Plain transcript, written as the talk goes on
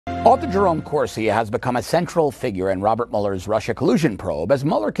Author Jerome Corsi has become a central figure in Robert Mueller's Russia collusion probe as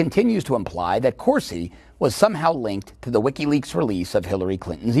Mueller continues to imply that Corsi was somehow linked to the WikiLeaks release of Hillary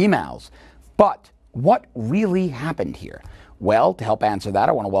Clinton's emails. But what really happened here? Well, to help answer that,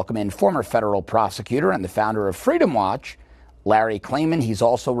 I want to welcome in former federal prosecutor and the founder of Freedom Watch, Larry Klayman. He's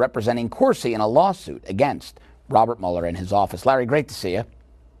also representing Corsi in a lawsuit against Robert Mueller in his office. Larry, great to see you.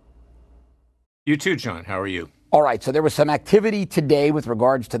 You too, John. How are you? All right, so there was some activity today with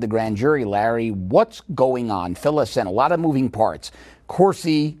regards to the grand jury. Larry, what's going on? Fill us in. A lot of moving parts.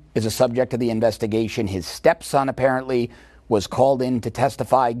 Corsi is a subject of the investigation. His stepson apparently was called in to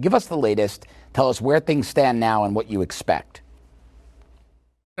testify. Give us the latest. Tell us where things stand now and what you expect.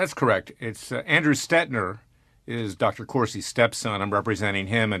 That's correct. It's Andrew Stetner is Dr. Corsi's stepson. I'm representing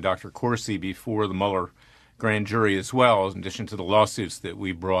him and Dr. Corsi before the Mueller grand jury as well, in addition to the lawsuits that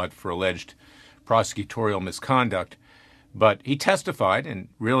we brought for alleged prosecutorial misconduct. But he testified, and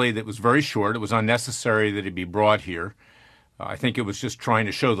really that was very short. It was unnecessary that he be brought here. I think it was just trying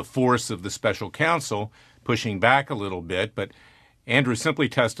to show the force of the special counsel, pushing back a little bit. But Andrew simply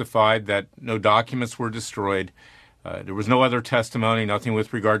testified that no documents were destroyed. There was no other testimony, nothing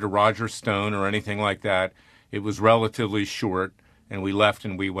with regard to Roger Stone or anything like that. It was relatively short, and we left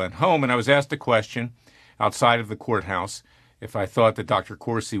and we went home. And I was asked a question outside of the courthouse if I thought that Dr.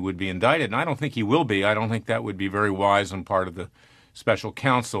 Corsi would be indicted. And I don't think he will be. I don't think that would be very wise on part of the special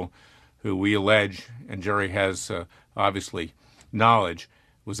counsel, who we allege, and Jerry has obviously knowledge,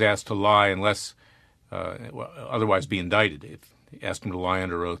 was asked to lie unless otherwise be indicted. If asked him to lie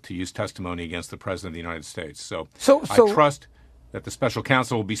under oath to use testimony against the President of the United States. So I trust that the special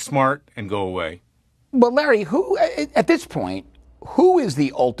counsel will be smart and go away. Well, Larry, who at this point, who is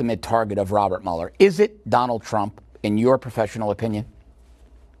the ultimate target of Robert Mueller? Is it Donald Trump, in your professional opinion?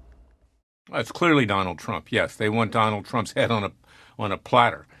 It's clearly Donald Trump. Yes, they want Donald Trump's head on a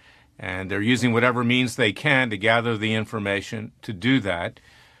platter, and they're using whatever means they can to gather the information to do that.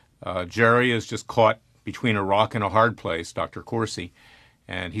 Jerry is just caught between a rock and a hard place, Dr. Corsi,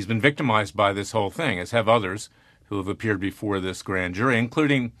 and he's been victimized by this whole thing, as have others who have appeared before this grand jury,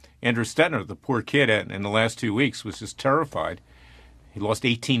 including Andrew Stetner. The poor kid in the last 2 weeks was just terrified. He lost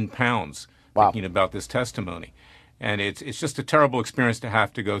 18 pounds thinking about this testimony. And it's just a terrible experience to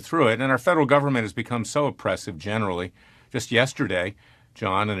have to go through it. And our federal government has become so oppressive generally. Just yesterday,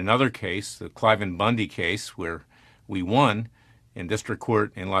 John, in another case, the Klayman Bundy case, where we won in district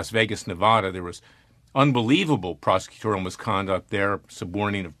court in Las Vegas, Nevada, there was unbelievable prosecutorial misconduct there,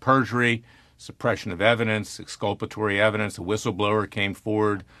 suborning of perjury, suppression of evidence, exculpatory evidence. A whistleblower came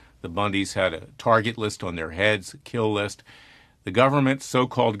forward. The Bundys had a target list on their heads, a kill list. The government,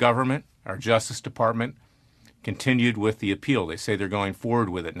 so-called government, our Justice Department, continued with the appeal. They say they're going forward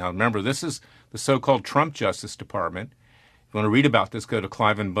with it. Now, remember, this is the so-called Trump Justice Department. If you want to read about this, go to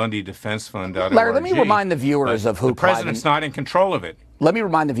Klayman Bundy Defense Fund.org. Larry, let me remind the viewers of who the president's not in control of it. Let me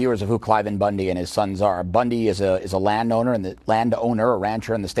remind the viewers of who Klayman Bundy and his sons are. Bundy is a landowner, a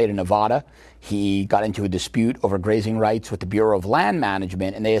rancher in the state of Nevada. He got into a dispute over grazing rights with the Bureau of Land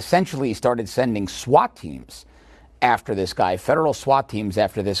Management, and they essentially started sending SWAT teams after this guy, federal SWAT teams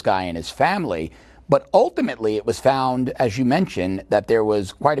after this guy and his family. But ultimately, it was found, as you mentioned, that there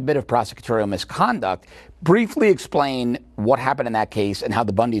was quite a bit of prosecutorial misconduct. Briefly explain what happened in that case and how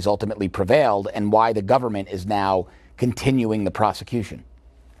the Bundys ultimately prevailed and why the government is now continuing the prosecution.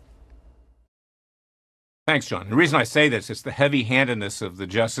 Thanks, John. The reason I say this is the heavy-handedness of the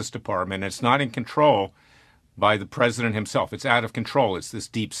Justice Department. It's not in control by the president himself. It's out of control. It's this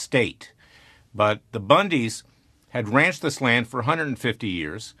deep state. But the Bundys had ranched this land for 150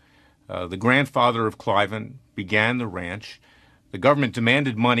 years. The grandfather of Klayman began the ranch. The government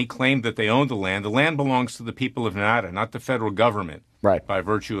demanded money, claimed that they owned the land. The land belongs to the people of Nevada, not the federal government, right, by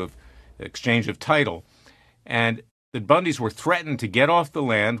virtue of exchange of title. And the Bundys were threatened to get off the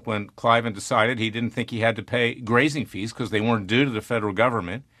land when Klayman decided he didn't think he had to pay grazing fees because they weren't due to the federal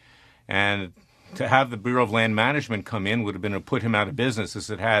government. And to have the Bureau of Land Management come in would have been to put him out of business, as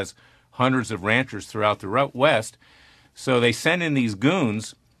it has hundreds of ranchers throughout the West. So they sent in these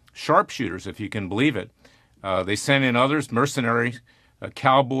goons, sharpshooters, if you can believe it. They sent in others, mercenaries,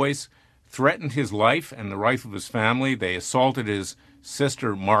 cowboys, threatened his life and the life of his family. They assaulted his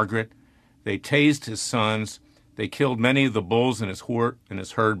sister, Margaret. They tased his sons. They killed many of the bulls in his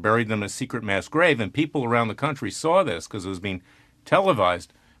herd, buried them in a secret mass grave. And people around the country saw this because it was being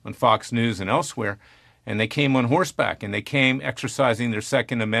televised on Fox News and elsewhere. And they came on horseback, and they came exercising their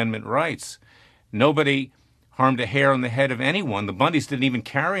Second Amendment rights. Nobody harmed a hair on the head of anyone. The Bundys didn't even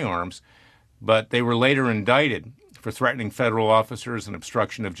carry arms, but they were later indicted for threatening federal officers and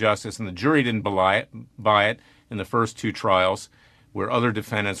obstruction of justice, and the jury didn't buy it in the first two trials. where other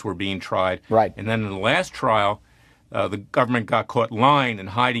defendants were being tried. Right. And then in the last trial, the government got caught lying and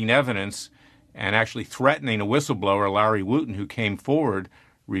hiding evidence and actually threatening a whistleblower, Larry Wooten, who came forward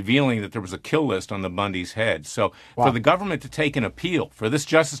revealing that there was a kill list on the Bundy's head. So for the government to take an appeal for this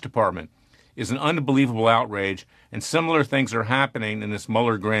Justice Department is an unbelievable outrage, and similar things are happening in this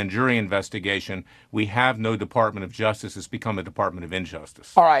Mueller grand jury investigation. We have no Department of Justice. It's become a Department of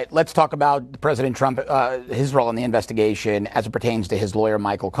Injustice. All right, let's talk about President Trump, his role in the investigation as it pertains to his lawyer,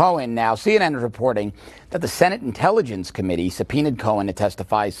 Michael Cohen. Now, CNN is reporting that the Senate Intelligence Committee subpoenaed Cohen to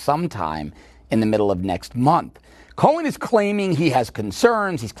testify sometime in the middle of next month. Cohen is claiming he has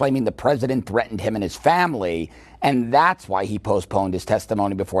concerns. He's claiming the president threatened him and his family, and that's why he postponed his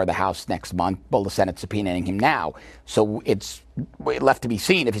testimony before the House next month. Well, the Senate's subpoenaing him now, so it's left to be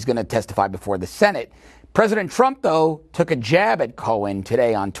seen if he's going to testify before the Senate. President Trump, though, took a jab at Cohen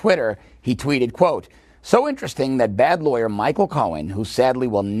today on Twitter. He tweeted, quote, "So interesting that bad lawyer Michael Cohen, who sadly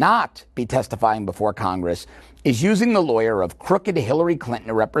will not be testifying before Congress, is using the lawyer of crooked Hillary Clinton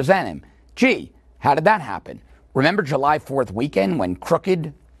to represent him. Gee, how did that happen? Remember July 4th weekend when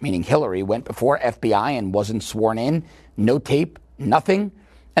crooked, meaning Hillary, went before FBI and wasn't sworn in? No tape, nothing?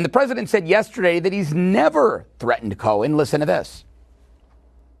 And the president said yesterday that he's never threatened Cohen. Listen to this.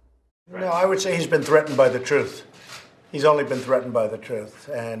 No, I would say he's been threatened by the truth. He's only been threatened by the truth.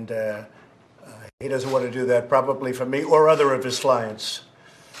 And he doesn't want to do that, probably for me or other of his clients.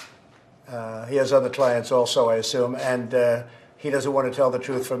 He has other clients also, I assume. And he doesn't want to tell the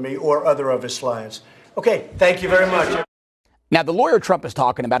truth for me or other of his clients. Okay, thank you very much. Now, the lawyer Trump is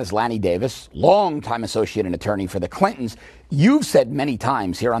talking about is Lanny Davis, longtime associate and attorney for the Clintons. You've said many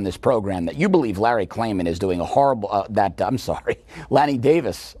times here on this program that you believe Larry Klayman is doing a horrible, Lanny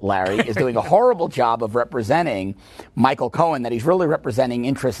Davis, Larry, is doing a horrible job of representing Michael Cohen, that he's really representing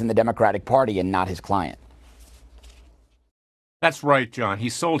interests in the Democratic Party and not his client. That's right, John. He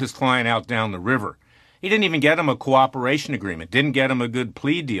sold his client out down the river. He didn't even get him a cooperation agreement, didn't get him a good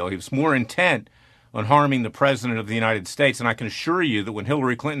plea deal. He was more intent on harming the president of the United States. And I can assure you that when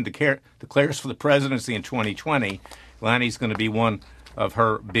Hillary Clinton declares for the presidency in 2020, Lanny's going to be one of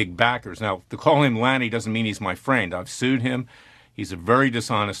her big backers. Now, to call him Lanny doesn't mean he's my friend. I've sued him. He's a very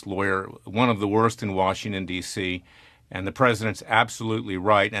dishonest lawyer, one of the worst in Washington, D.C., and the president's absolutely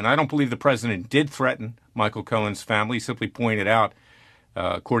right. And I don't believe the president did threaten Michael Cohen's family. He simply pointed out,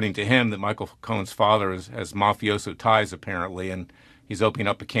 according to him, that Michael Cohen's father has mafioso ties, apparently, and he's opening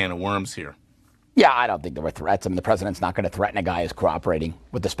up a can of worms here. Yeah, I don't think there were threats. I mean, the president's not going to threaten a guy who's cooperating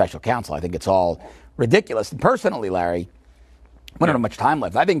with the special counsel. I think it's all ridiculous. And personally, Larry, we don't have much time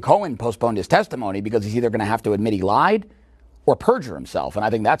left. I think Cohen postponed his testimony because he's either going to have to admit he lied or perjure himself. And I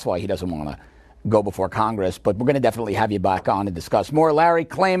think that's why he doesn't want to go before Congress. But we're going to definitely have you back on to discuss more. Larry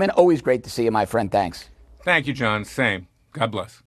Klayman, always great to see you, my friend. Thanks. Thank you, John. Same. God bless.